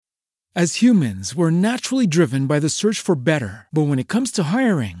As humans, we're naturally driven by the search for better. But when it comes to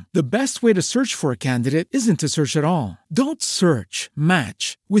hiring, the best way to search for a candidate isn't to search at all. Don't search,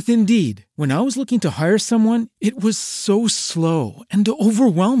 match with Indeed. When I was looking to hire someone, it was so slow and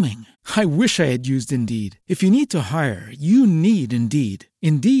overwhelming. I wish I had used Indeed. If you need to hire, you need Indeed.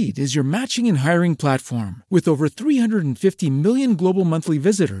 Indeed is your matching and hiring platform with over 350 million global monthly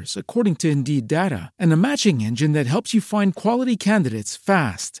visitors, according to Indeed data, and a matching engine that helps you find quality candidates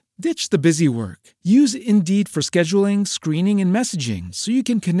fast. Ditch the busy work. Use Indeed for scheduling, screening, and messaging so you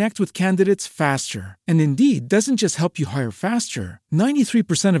can connect with candidates faster. And Indeed doesn't just help you hire faster.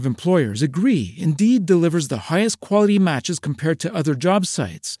 93% of employers agree Indeed delivers the highest quality matches compared to other job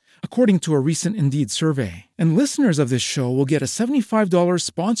sites, according to a recent Indeed survey. And listeners of this show will get a $75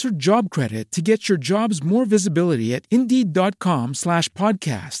 sponsored job credit to get your jobs more visibility at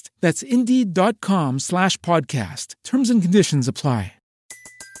Indeed.com/podcast. That's Indeed.com/podcast. Terms and conditions apply.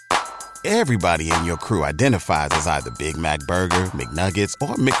 Everybody in your crew identifies as either Big Mac Burger, McNuggets,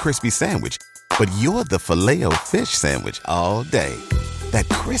 or McCrispy Sandwich. But you're the Filet-O-Fish Sandwich all day. That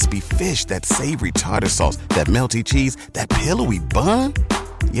crispy fish, that savory tartar sauce, that melty cheese, that pillowy bun.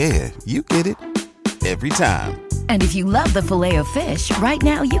 Yeah, you get it. Every time. And if you love the Filet-O-Fish, right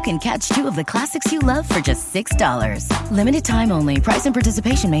now you can catch two of the classics you love for just $6. Limited time only. Price and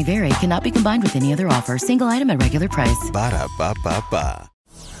participation may vary. Cannot be combined with any other offer. Single item at regular price. Ba-da-ba-ba-ba.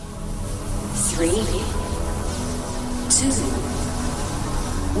 3, 2,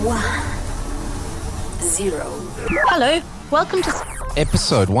 1, 0. Hello, welcome to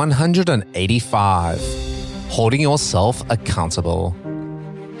episode 185, Holding Yourself Accountable.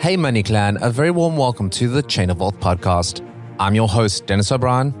 Hey Money Clan, a very warm welcome to the Chain of Wealth podcast. I'm your host, Dennis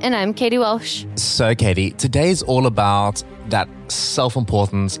O'Brien. And I'm Katie Welsh. So Katie, today's all about that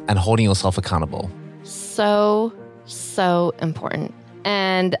self-importance and holding yourself accountable. So important.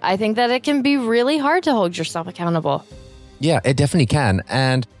 And I think that it can be really hard to hold yourself accountable. Yeah, it definitely can.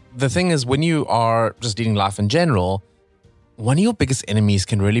 And the thing is, when you are just dealing life in general, one of your biggest enemies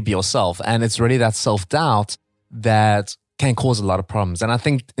can really be yourself. And it's really that self-doubt that can cause a lot of problems. And I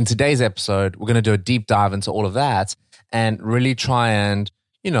think in today's episode, we're going to do a deep dive into all of that and really try and,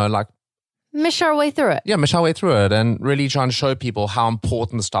 mish our way through it. Yeah, mish our way through it and really try and show people how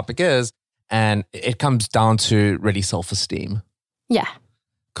important this topic is. And it comes down to really self-esteem. Yeah.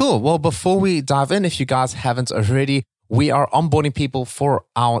 Cool. Well, before we dive in, if you guys haven't already, we are onboarding people for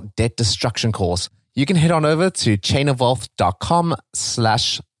our debt destruction course. You can head on over to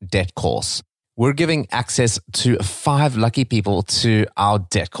chainofwealth.com/debt course. We're giving access to 5 lucky people to our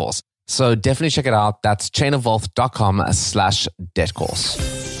debt course. So definitely check it out. That's chainofwealth.com/debt course.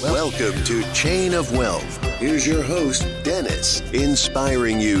 Welcome to Chain of Wealth. Here's your host, Dennis,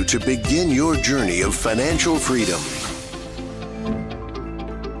 inspiring you to begin your journey of financial freedom.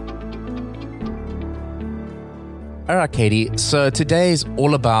 All right, Katie. So today's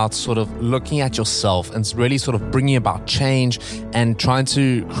all about sort of looking at yourself and really sort of bringing about change and trying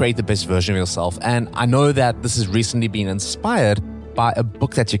to create the best version of yourself. And I know that this has recently been inspired by a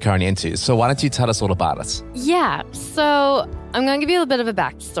book that you're currently into. So why don't you tell us all about it? Yeah. So I'm going to give you a bit of a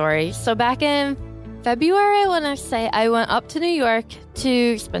backstory. So back in February, I want to say, I went up to New York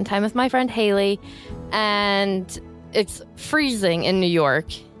to spend time with my friend Haley. And it's freezing in New York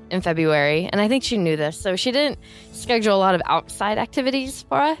in February, and I think she knew this, so she didn't schedule a lot of outside activities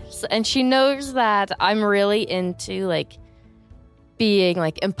for us, and she knows that I'm really into being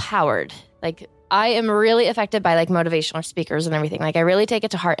empowered. I am really affected by motivational speakers and everything. I really take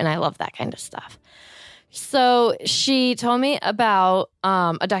it to heart, and I love that kind of stuff. So she told me about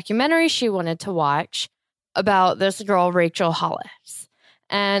a documentary she wanted to watch about this girl, Rachel Hollis.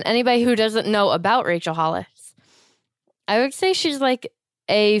 And anybody who doesn't know about Rachel Hollis, I would say she's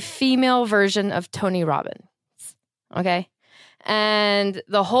a female version of Tony Robbins, okay? And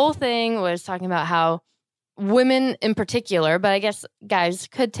the whole thing was talking about how women in particular, but I guess guys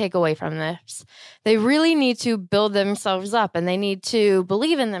could take away from this, they really need to build themselves up and they need to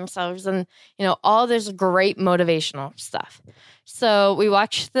believe in themselves and, all this great motivational stuff. So we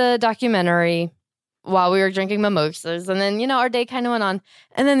watched the documentary while we were drinking mimosas, and then, our day kind of went on.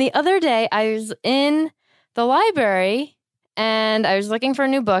 And then the other day I was in the library and I was looking for a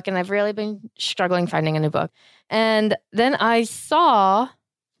new book, and I've really been struggling finding a new book. And then I saw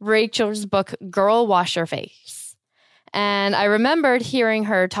Rachel's book, Girl Wash Your Face. And I remembered hearing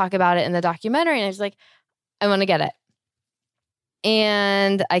her talk about it in the documentary, and I was like, I want to get it.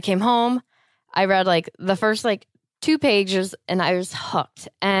 And I came home, I read the first 2 pages, and I was hooked.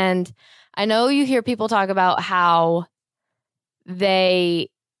 And I know you hear people talk about how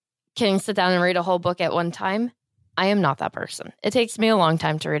they can sit down and read a whole book at one time. I am not that person. It takes me a long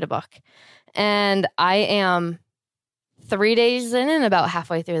time to read a book. And I am 3 days in and about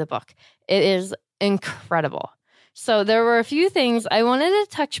halfway through the book. It is incredible. So there were a few things I wanted to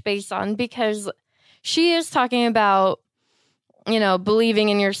touch base on because she is talking about, believing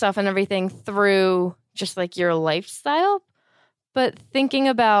in yourself and everything through just like your lifestyle, but thinking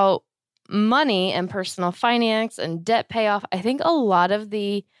about money and personal finance and debt payoff, I think a lot of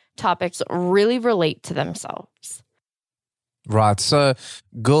the topics really relate to themselves. Right. So,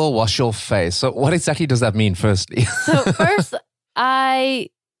 girl, wash your face. So what exactly does that mean, firstly? So first, I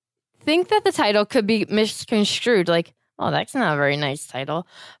think that the title could be misconstrued. Like, oh, that's not a very nice title.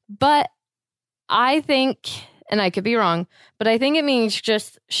 But I think, and I could be wrong, but I think it means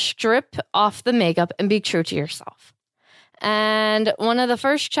just strip off the makeup and be true to yourself. And one of the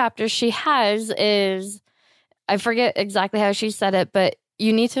first chapters she has is, I forget exactly how she said it, but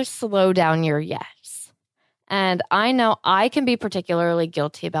you need to slow down your yes. And I know I can be particularly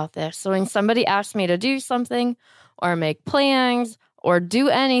guilty about this. So when somebody asks me to do something or make plans or do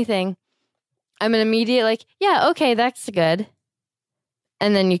anything, I'm an immediate like, yeah, okay, that's good.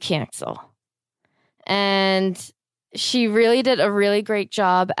 And then you cancel. And she really did a really great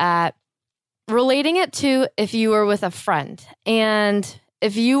job at relating it to if you were with a friend. And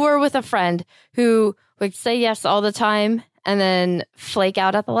if you were with a friend who would say yes all the time and then flake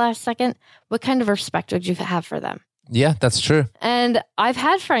out at the last second, what kind of respect would you have for them? Yeah, that's true. And I've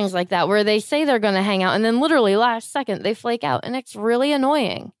had friends like that where they say they're going to hang out and then literally last second they flake out, and it's really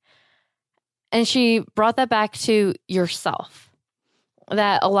annoying. And she brought that back to yourself.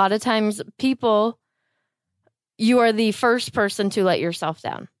 That a lot of times you are the first person to let yourself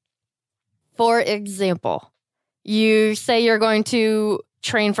down. For example, you say you're going to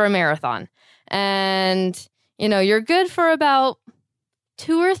train for a marathon and, you're good for about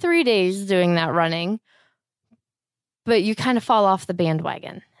 2 or 3 days doing that running, but you kind of fall off the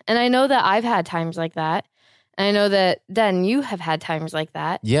bandwagon. And I know that I've had times like that. And I know that, Den, you have had times like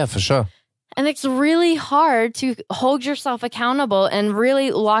that. Yeah, for sure. And it's really hard to hold yourself accountable and really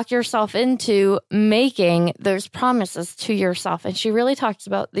lock yourself into making those promises to yourself. And she really talks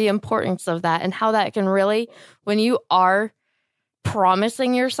about the importance of that and how that can really, when you are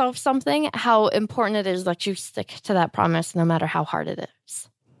promising yourself something, how important it is that you stick to that promise no matter how hard it is.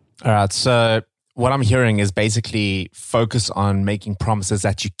 All right. So what I'm hearing is basically focus on making promises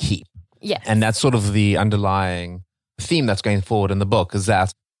that you keep. Yes. And that's sort of the underlying theme that's going forward in the book, is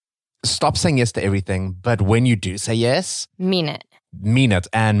that stop saying yes to everything, but when you do say yes, mean it,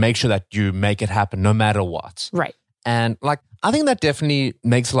 and make sure that you make it happen no matter what. Right. And I think that definitely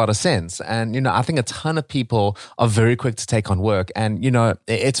makes a lot of sense. And, I think a ton of people are very quick to take on work. And,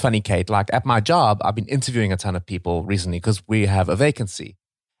 it's funny, Kate, at my job, I've been interviewing a ton of people recently because we have a vacancy.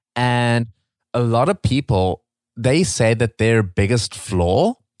 And a lot of people, they say that their biggest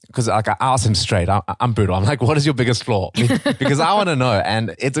flaw, because I asked him straight, I'm brutal. I'm like, what is your biggest flaw? Because I want to know.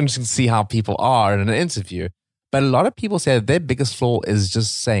 And it's interesting to see how people are in an interview. But a lot of people say that their biggest flaw is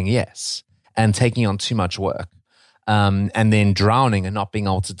just saying yes and taking on too much work. And then drowning and not being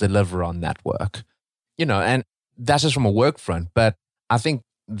able to deliver on that work. And that's just from a work front. But I think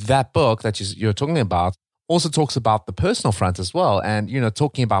that book that you're talking about also talks about the personal front as well. And,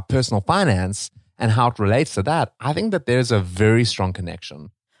 talking about personal finance and how it relates to that, I think that there's a very strong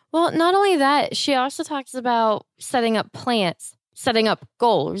connection. Well, not only that, she also talks about setting up plans, setting up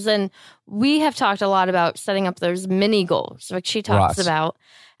goals. And we have talked a lot about setting up those mini goals, which she talks about.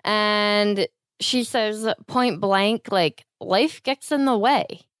 And she says point blank, life gets in the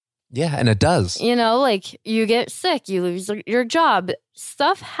way. Yeah, and it does. You get sick, you lose your job,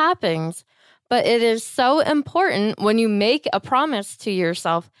 stuff happens. But it is so important when you make a promise to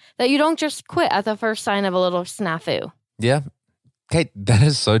yourself that you don't just quit at the first sign of a little snafu. Yeah. Kate, that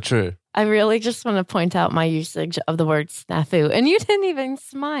is so true. I really just want to point out my usage of the word snafu. And you didn't even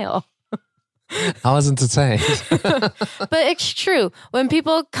smile. I was entertained. But it's true. When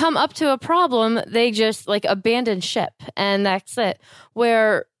people come up to a problem, they just abandon ship. And that's it.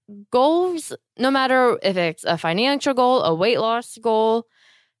 Where goals, no matter if it's a financial goal, a weight loss goal,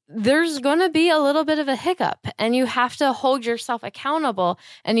 there's going to be a little bit of a hiccup. And you have to hold yourself accountable.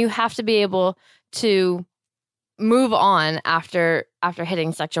 And you have to be able to move on after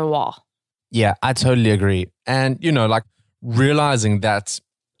hitting such a wall. Yeah, I totally agree. And, realizing that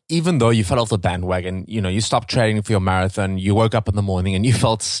even though you fell off the bandwagon, you stopped training for your marathon, you woke up in the morning and you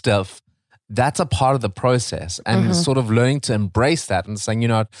felt stiff, that's a part of the process. And sort of learning to embrace that and saying,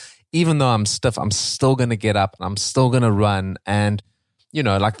 even though I'm stiff, I'm still going to get up and I'm still going to run. And,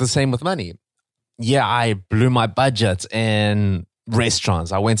 the same with money. Yeah, I blew my budget in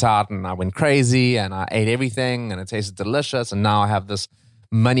restaurants. I went out and I went crazy and I ate everything and it tasted delicious. And now I have this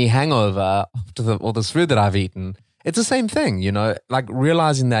money hangover after all this food that I've eaten. It's the same thing, like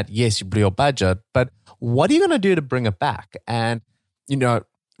realizing that, yes, you blew your budget, but what are you going to do to bring it back? And,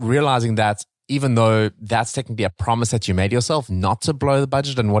 realizing that even though that's technically a promise that you made yourself not to blow the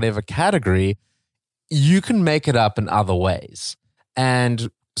budget in whatever category, you can make it up in other ways. And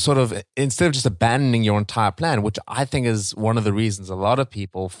sort of instead of just abandoning your entire plan, which I think is one of the reasons a lot of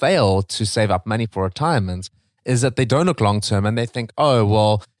people fail to save up money for retirement, is that they don't look long term and they think, oh,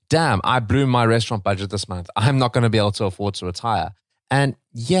 well, damn, I blew my restaurant budget this month. I'm not going to be able to afford to retire. And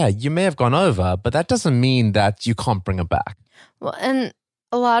yeah, you may have gone over, but that doesn't mean that you can't bring it back. Well, and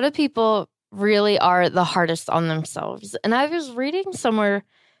a lot of people really are the hardest on themselves. And I was reading somewhere,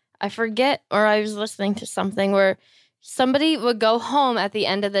 I forget, or I was listening to something where somebody would go home at the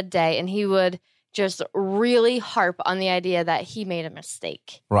end of the day and he would just really harp on the idea that he made a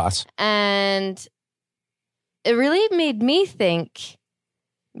mistake. Right. And it really made me think,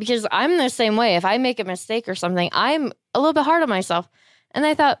 because I'm the same way. If I make a mistake or something, I'm a little bit hard on myself. And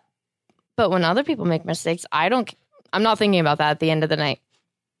I thought, but when other people make mistakes, I'm not thinking about that at the end of the night.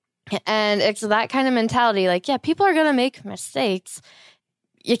 And it's that kind of mentality. Like, yeah, people are going to make mistakes.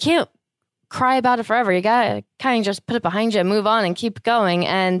 You can't cry about it forever. You got to kind of just put it behind you and move on and keep going.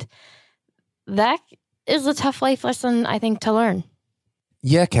 And that is a tough life lesson, I think, to learn.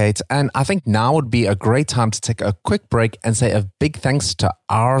 Yeah, Kate. And I think now would be a great time to take a quick break and say a big thanks to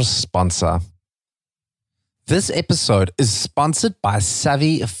our sponsor. This episode is sponsored by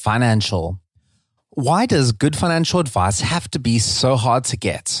Savvy Financial. Why does good financial advice have to be so hard to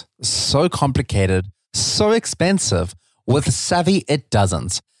get, so complicated, so expensive? With Savvy, it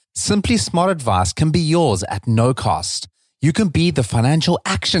doesn't. Simply smart advice can be yours at no cost. You can be the financial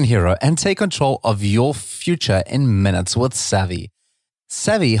action hero and take control of your future in minutes with Savvy.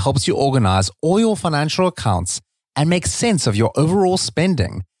 Savvy helps you organize all your financial accounts and make sense of your overall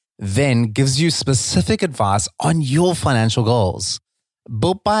spending, then gives you specific advice on your financial goals.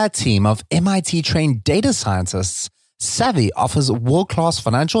 Built by a team of MIT-trained data scientists, Savvy offers world-class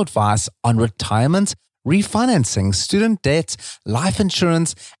financial advice on retirement, refinancing, student debt, life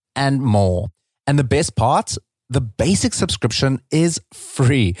insurance, and more. And the best part, the basic subscription is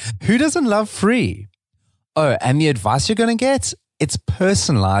free. Who doesn't love free? Oh, and the advice you're going to get? It's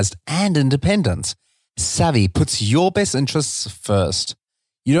personalized and independent. Savvy puts your best interests first.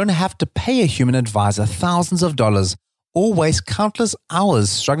 You don't have to pay a human advisor thousands of dollars or waste countless hours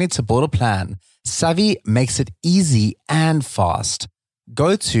struggling to build a plan. Savvy makes it easy and fast.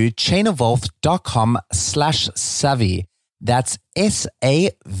 Go to chainofwealth.com/savvy. That's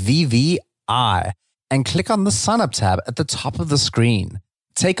SAVVI. And click on the sign up tab at the top of the screen.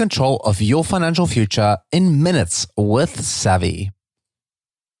 Take control of your financial future in minutes with Savvy.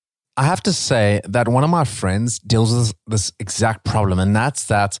 I have to say that one of my friends deals with this exact problem, and that's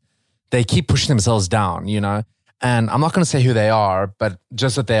that they keep pushing themselves down, And I'm not going to say who they are, but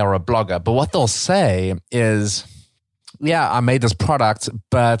just that they are a blogger. But what they'll say is, yeah, I made this product,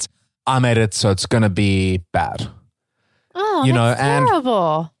 but I made it so it's going to be bad. Oh, that's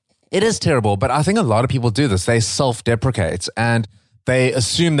terrible. It is terrible, but I think a lot of people do this. They self-deprecate and they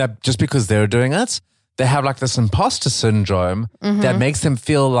assume that just because they're doing it, they have like this imposter syndrome that makes them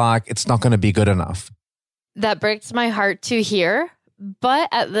feel like it's not going to be good enough. That breaks my heart to hear, but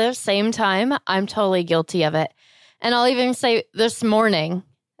at the same time, I'm totally guilty of it. And I'll even say this morning,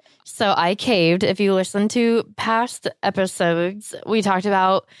 so I caved. If you listen to past episodes, we talked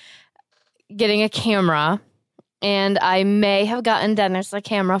about getting a camera. And I may have gotten Dennis a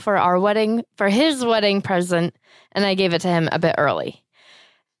camera for his wedding present, and I gave it to him a bit early.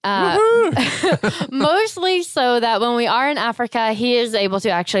 Mostly so that when we are in Africa, he is able to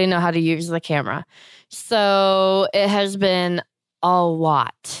actually know how to use the camera. So it has been a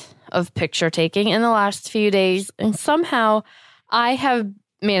lot of picture taking in the last few days, and somehow I have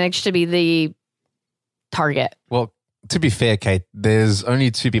managed to be the target. Well, to be fair, Kate, there's only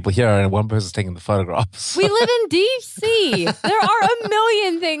two people here and one person's taking the photographs. We live in D.C. There are a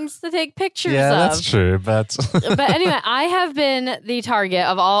million things to take pictures of. Yeah, that's true, but... But anyway, I have been the target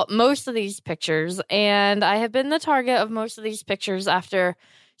of most of these pictures, and I have been the target of most of these pictures after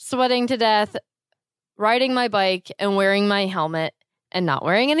sweating to death, riding my bike, and wearing my helmet, and not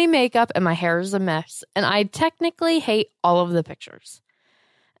wearing any makeup, and my hair is a mess. And I technically hate all of the pictures.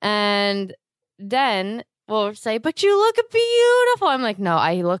 And then... will say, but you look beautiful. I'm like, no,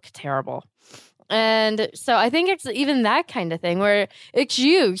 I look terrible. And so I think it's even that kind of thing where it's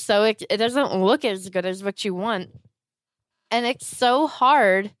you. So it doesn't look as good as what you want. And it's so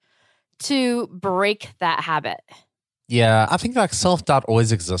hard to break that habit. Yeah, I think like self-doubt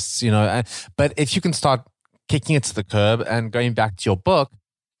always exists, but if you can start kicking it to the curb and going back to your book,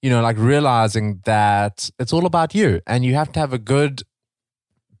 like realizing that it's all about you and you have to have a good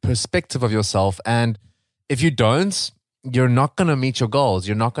perspective of yourself. And if you don't, you're not going to meet your goals.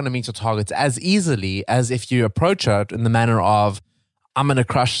 You're not going to meet your targets as easily as if you approach it in the manner of, I'm going to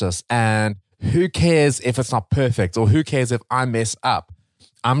crush this. And who cares if it's not perfect, or who cares if I mess up?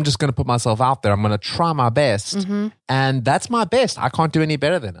 I'm just going to put myself out there. I'm going to try my best. Mm-hmm. And that's my best. I can't do any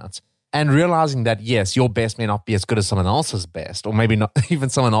better than it. And realizing that, yes, your best may not be as good as someone else's best, or maybe not even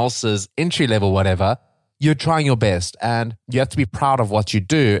someone else's entry level, whatever. You're trying your best, and you have to be proud of what you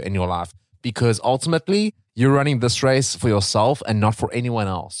do in your life, because ultimately you're running this race for yourself and not for anyone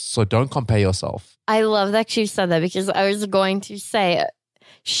else. So don't compare yourself. I love that you said that, because I was going to say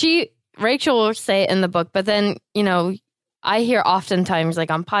Rachel will say it in the book, but then, I hear oftentimes like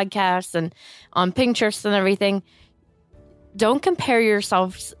on podcasts and on Pinterest and everything, don't compare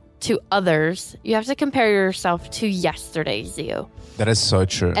yourselves to others. You have to compare yourself to yesterday's you. That is so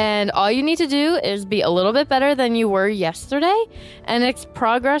true. And all you need to do is be a little bit better than you were yesterday, and it's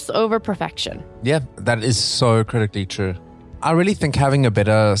progress over perfection. Yeah, that is so critically true. I really think having a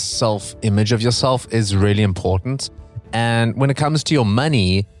better self-image of yourself is really important. And when it comes to your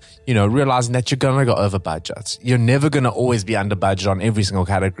money, realizing that you're going to go over budget. You're never going to always be under budget on every single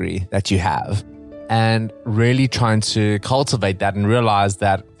category that you have. And really trying to cultivate that and realize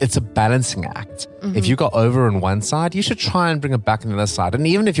that it's a balancing act. Mm-hmm. If you go over on one side, you should try and bring it back on the other side. And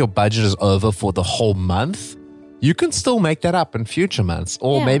even if your budget is over for the whole month, you can still make that up in future months.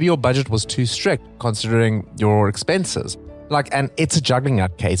 Or maybe your budget was too strict considering your expenses. And it's a juggling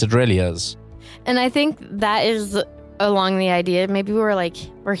act, Kate. It really is. And I think that is along the idea, maybe we're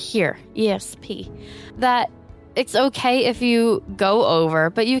here, ESP, that it's okay if you go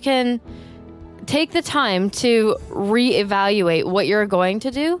over, but you can take the time to reevaluate what you're going to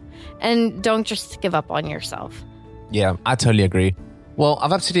do and don't just give up on yourself. Yeah, I totally agree. Well,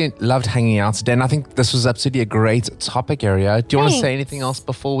 I've absolutely loved hanging out today, and I think this was absolutely a great topic area. Do you want to say anything else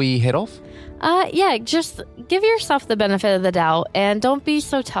before we head off? Just give yourself the benefit of the doubt and don't be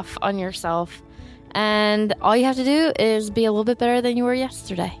so tough on yourself. And all you have to do is be a little bit better than you were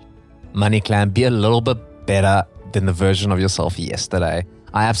yesterday. Money Clan, be a little bit better than the version of yourself yesterday.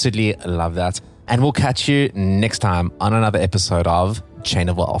 I absolutely love that. And we'll catch you next time on another episode of Chain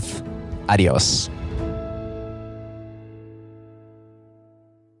of Wealth. Adios.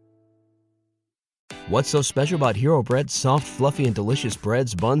 What's so special about Hero Bread's soft, fluffy, and delicious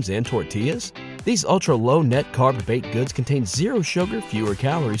breads, buns, and tortillas? These ultra-low net-carb baked goods contain zero sugar, fewer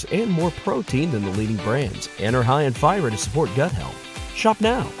calories, and more protein than the leading brands, and are high in fiber to support gut health. Shop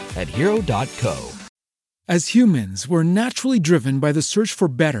now at Hero.co. As humans, we're naturally driven by the search for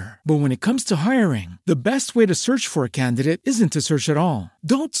better. But when it comes to hiring, the best way to search for a candidate isn't to search at all.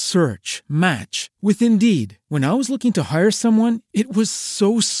 Don't search, match with Indeed. When I was looking to hire someone, it was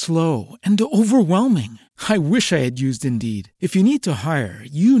so slow and overwhelming. I wish I had used Indeed. If you need to hire,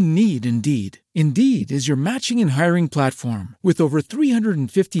 you need Indeed. Indeed is your matching and hiring platform with over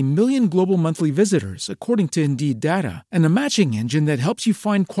 350 million global monthly visitors, according to Indeed data, and a matching engine that helps you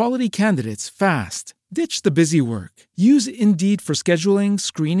find quality candidates fast. Ditch the busy work. Use Indeed for scheduling,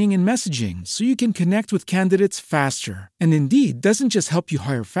 screening, and messaging so you can connect with candidates faster. And Indeed doesn't just help you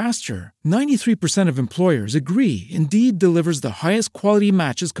hire faster. 93% of employers agree Indeed delivers the highest quality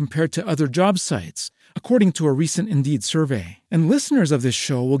matches compared to other job sites, according to a recent Indeed survey. And listeners of this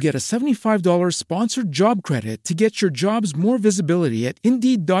show will get a $75 sponsored job credit to get your jobs more visibility at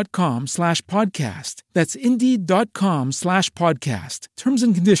Indeed.com/podcast. That's Indeed.com/podcast. Terms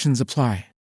and conditions apply.